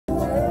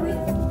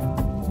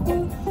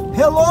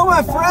Hello,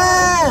 my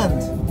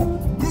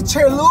friend,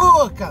 Teacher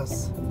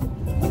Lucas.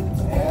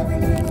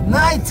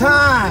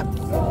 Nighttime,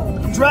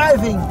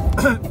 driving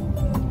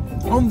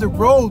on the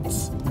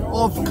roads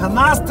of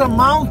Canastra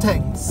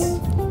Mountains.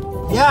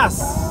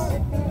 Yes,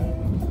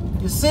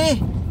 you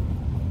see,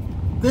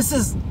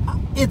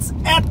 it's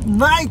at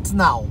night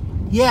now.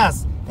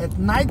 Yes, at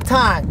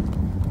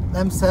nighttime.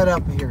 Let me set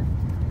up here.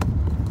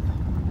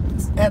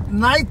 It's at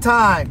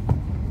nighttime.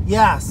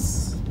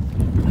 Yes,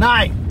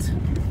 night.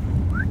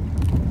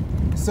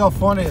 Cell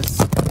phone is.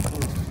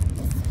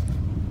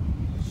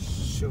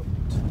 Shoot.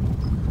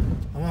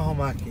 Vamos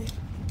arrumar aqui.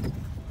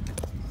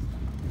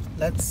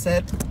 Let's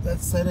set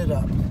it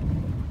up.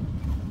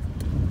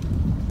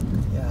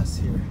 Yes,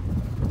 here.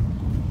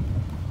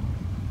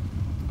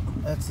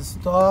 Let's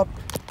stop.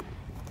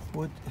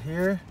 Put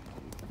here.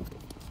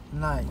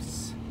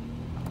 Nice.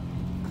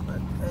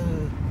 But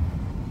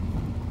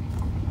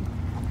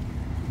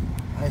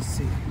I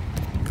see.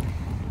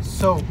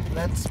 So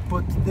let's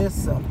put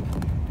this up.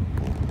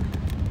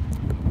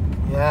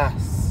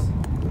 Yes.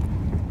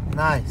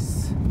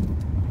 Nice.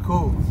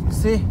 Cool.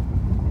 See?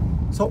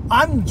 So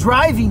I'm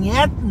driving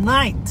at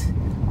night.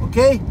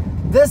 Okay?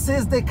 This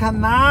is the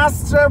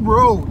Canastra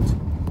Road.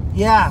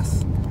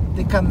 Yes.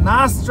 The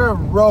Canastra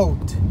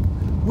Road.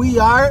 We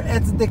are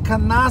at the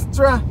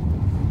Canastra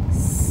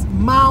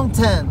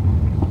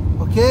Mountain.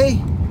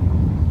 Okay?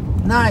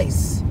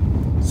 Nice.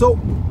 So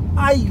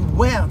I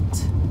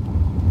went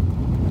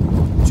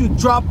to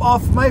drop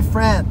off my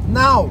friend.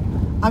 Now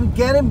I'm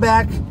getting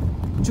back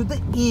to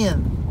the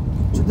inn,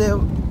 to the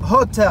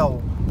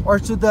hotel, or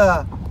to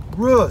the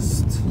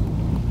roost.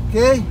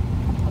 Okay?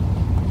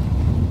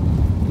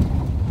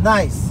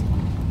 Nice.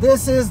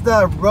 This is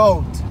the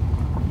road.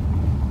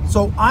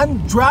 So I'm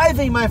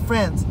driving, my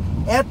friends,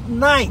 at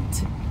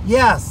night.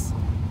 Yes,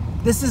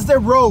 this is the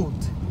road.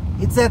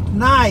 It's at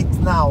night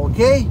now,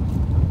 okay?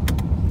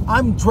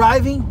 I'm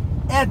driving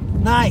at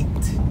night.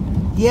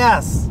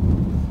 Yes,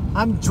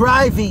 I'm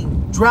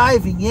driving,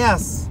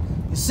 yes.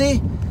 You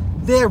see,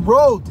 the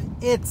road,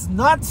 it's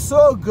not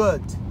so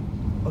good,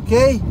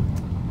 okay?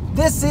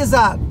 This is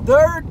a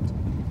dirt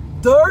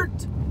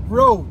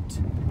road.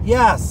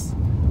 Yes,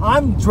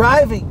 I'm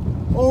driving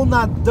on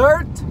a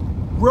dirt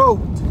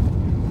road.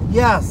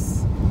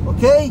 Yes,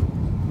 okay?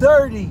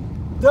 Dirty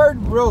dirt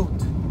road.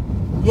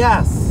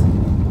 Yes.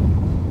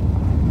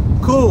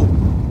 Cool.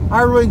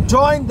 Are you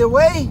enjoying the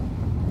way?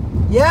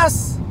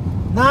 Yes.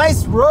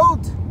 Nice road.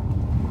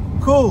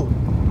 Cool.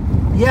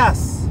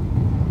 Yes.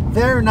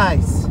 Very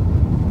nice.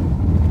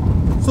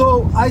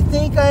 So I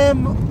think I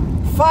am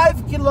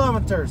 5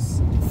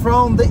 kilometers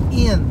from the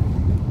inn,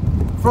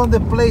 from the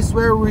place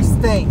where we're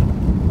staying.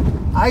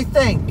 I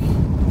think.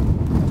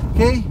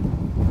 Okay.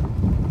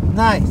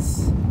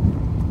 Nice.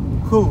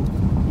 Cool.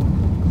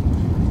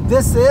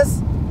 This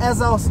is,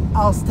 as I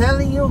was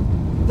telling you,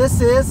 this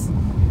is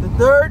the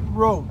dirt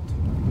road.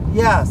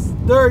 Yes,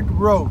 dirt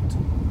road.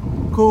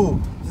 Cool.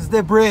 This is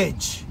the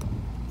bridge.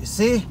 You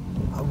see?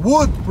 A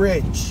wood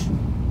bridge.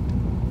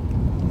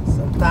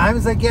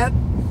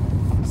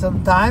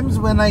 Sometimes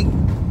when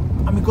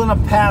I'm gonna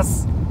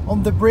pass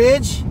on the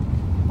bridge,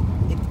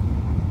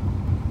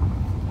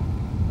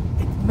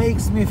 it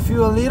makes me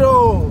feel a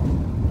little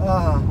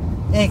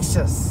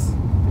anxious,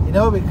 you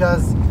know,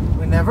 because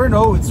we never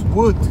know, it's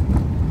wood.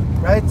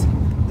 Right?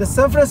 The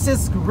San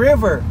Francisco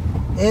River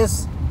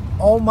is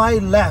on my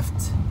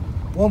left.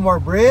 One more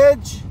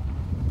bridge.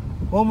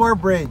 One more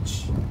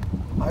bridge.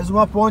 Mais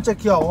uma ponte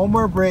aqui, ó. One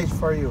more bridge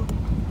for you.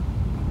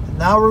 And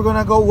now we're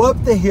gonna go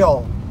up the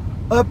hill.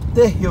 Up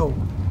the hill.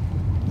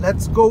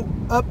 Let's go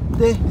up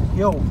the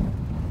hill.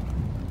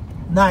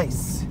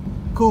 Nice.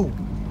 Cool.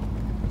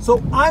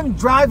 So I'm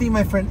driving,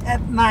 my friend,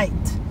 at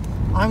night.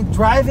 I'm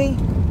driving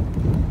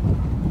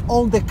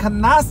on the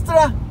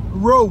Canastra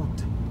Road.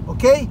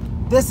 Okay?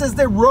 This is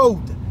the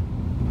road,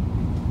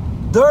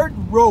 dirt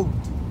road,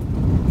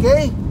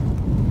 okay?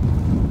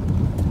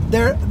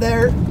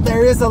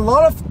 There is a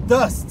lot of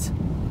dust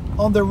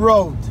on the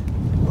road,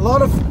 a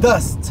lot of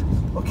dust,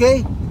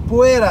 okay?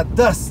 Poeira,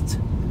 dust,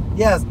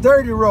 yes,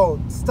 dirty road,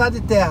 estado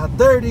de terra,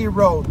 dirty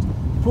road,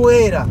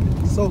 poeira.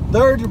 So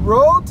dirty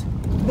road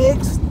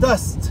makes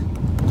dust,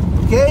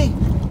 okay?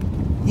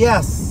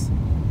 Yes,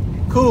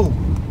 cool.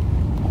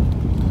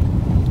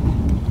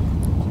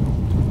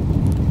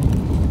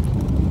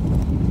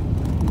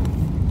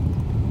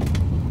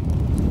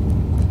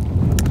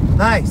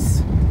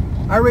 Nice.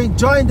 Are we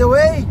enjoying the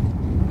way?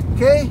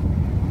 Okay.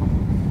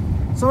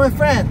 So my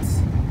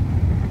friends,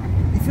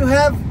 if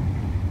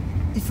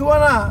you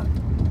wanna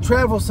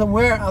travel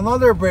somewhere,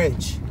 another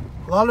bridge,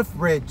 a lot of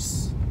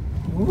bridges.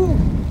 Ooh.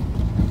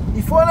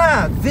 If you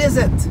wanna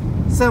visit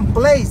some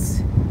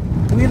place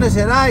in Minas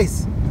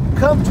Gerais,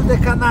 come to the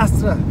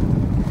Canastra.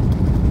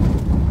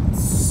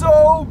 It's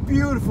so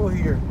beautiful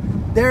here.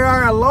 There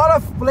are a lot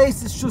of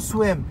places to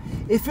swim.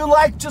 If you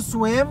like to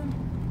swim,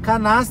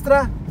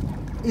 Canastra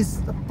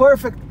is a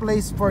perfect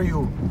place for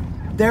you.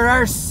 There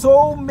are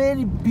so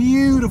many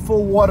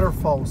beautiful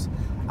waterfalls.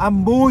 Há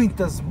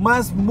muitas,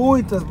 mas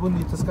muitas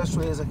bonitas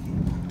cachoeiras aqui.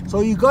 So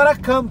you gotta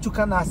come to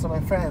Canastra, my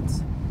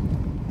friends.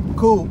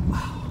 Cool.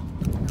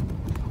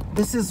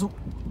 This is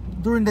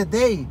during the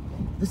day.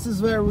 This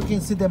is where we can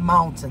see the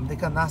mountain, the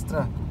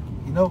Canastra.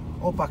 You know,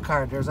 opa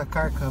car. There's a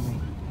car coming.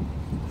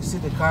 You see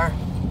the car?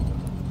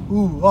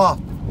 Ooh, oh,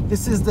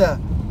 this is the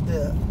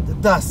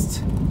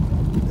dust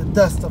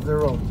of the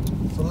road.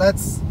 So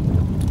let's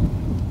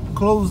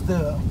close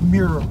the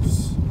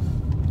mirrors,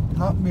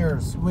 not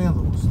mirrors,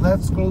 windows.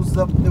 Let's close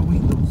up the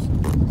windows.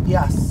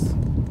 Yes,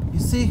 you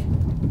see,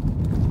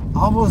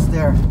 almost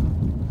there.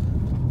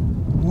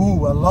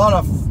 Ooh, a lot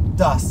of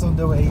dust on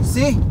the way. You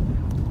see,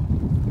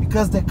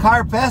 because the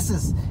car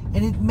passes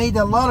and it made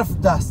a lot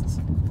of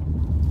dust.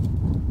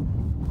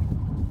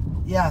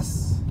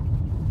 Yes,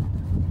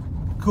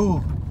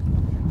 cool.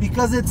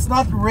 Because it's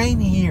not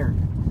raining here,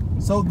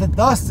 so the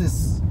dust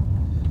is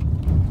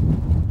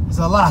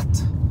a lot.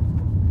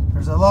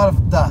 There's a lot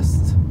of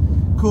dust.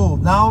 Cool.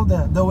 Now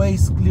the way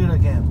is clear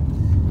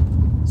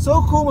again.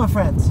 So cool, my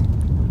friends.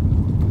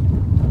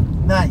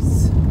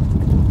 Nice.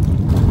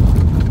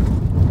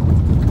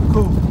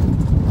 Cool.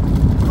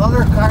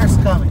 Another car is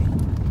coming.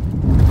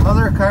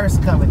 Another car is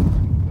coming.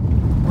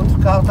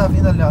 Outro carro tá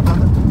vindo ali, ó.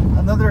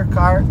 Another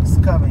car is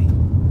coming.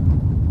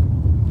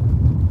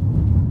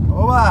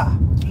 Oba!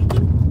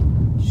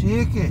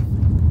 Chique.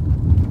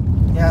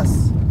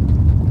 Yes.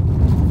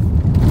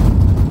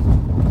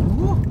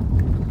 Ooh.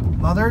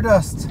 Another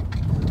dust.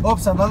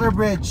 Oops, another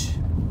bridge.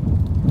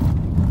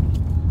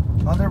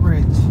 Another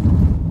bridge.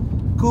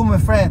 Cool, my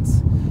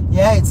friends.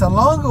 Yeah, it's a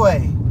long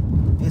way.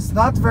 It's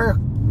not very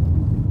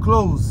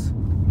close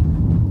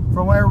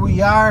from where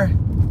we are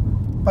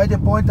by the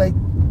point I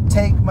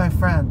take my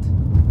friend.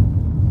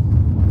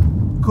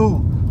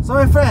 Cool. So,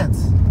 my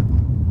friends,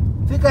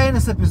 fica aí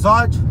nesse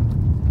episódio.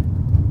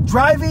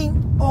 Driving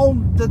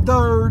on the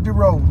dirt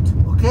road,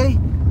 okay?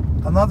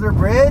 Another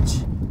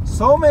bridge.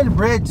 So many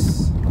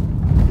bridges.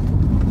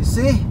 You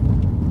see?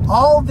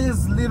 All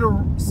these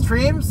little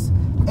streams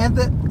and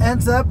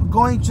ends up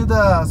going to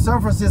the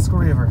San Francisco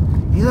River.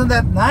 Isn't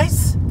that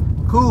nice?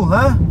 Cool,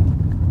 huh?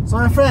 So,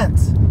 my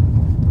friends,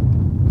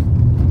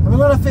 I'm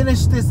gonna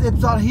finish this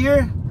episode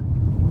here.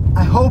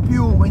 I hope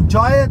you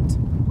enjoy it,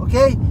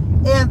 okay?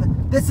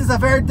 And this is a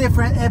very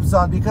different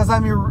episode because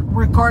I'm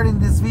recording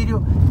this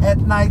video at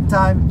night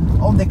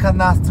time on the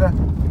Canastra.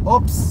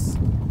 Oops,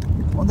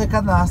 on the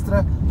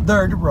Canastra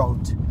dirt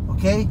road,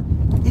 okay?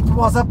 It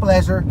was a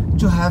pleasure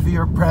to have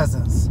your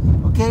presence,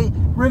 okay?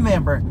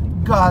 Remember,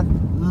 God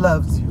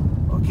loves you,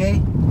 okay?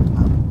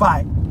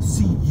 Bye.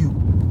 See you.